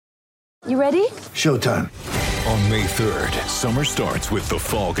You ready? Showtime. On May 3rd, summer starts with The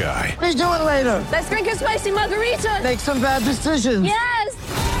Fall Guy. Let's do it later. Let's drink a spicy margarita. Make some bad decisions. Yes!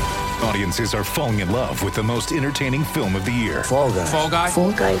 Audiences are falling in love with the most entertaining film of the year. Fall Guy. Fall Guy?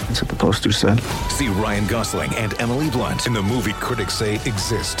 Fall guy. That's what the poster said. See Ryan Gosling and Emily Blunt in the movie critics say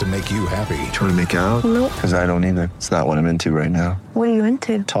exists to make you happy. Trying to make it out? Nope. Because I don't either. It's not what I'm into right now. What are you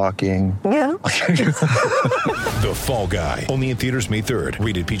into? Talking. Yeah. The Fall Guy. Only in theaters May 3rd.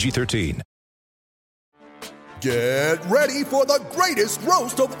 Rated PG-13. Get ready for the greatest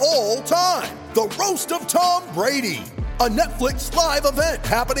roast of all time. The Roast of Tom Brady. A Netflix live event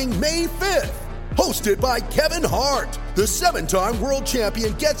happening May 5th. Hosted by Kevin Hart. The 7-time world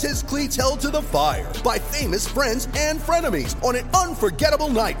champion gets his cleats held to the fire by famous friends and frenemies on an unforgettable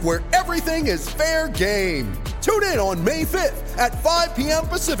night where everything is fair game. Tune in on May 5th at 5 p.m.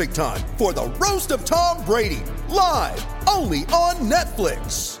 Pacific time for the Roast of Tom Brady. Live only on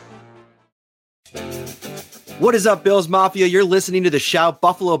Netflix. What is up, Bills Mafia? You're listening to the Shout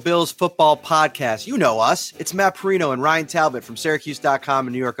Buffalo Bills Football Podcast. You know us. It's Matt Perino and Ryan Talbot from Syracuse.com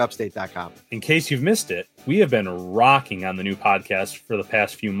and NewYorkUpstate.com. In case you've missed it, we have been rocking on the new podcast for the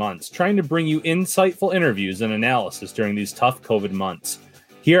past few months, trying to bring you insightful interviews and analysis during these tough COVID months.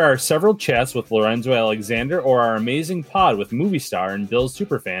 Here are several chats with Lorenzo Alexander or our amazing pod with movie star and Bills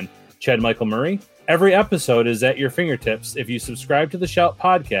superfan Chad Michael Murray. Every episode is at your fingertips if you subscribe to the Shout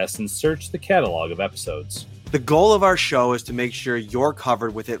Podcast and search the catalog of episodes. The goal of our show is to make sure you're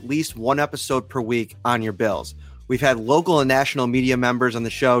covered with at least one episode per week on your Bills. We've had local and national media members on the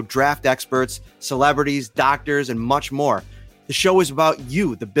show, draft experts, celebrities, doctors, and much more. The show is about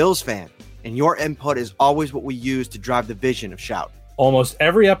you, the Bills fan, and your input is always what we use to drive the vision of Shout. Almost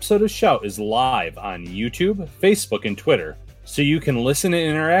every episode of Shout is live on YouTube, Facebook, and Twitter, so you can listen and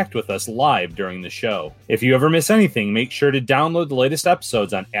interact with us live during the show. If you ever miss anything, make sure to download the latest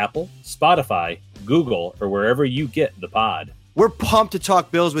episodes on Apple, Spotify, Google, or wherever you get the pod. We're pumped to talk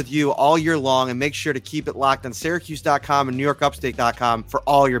Bills with you all year long, and make sure to keep it locked on Syracuse.com and NewYorkUpstate.com for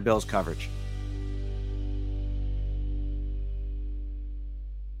all your Bills coverage.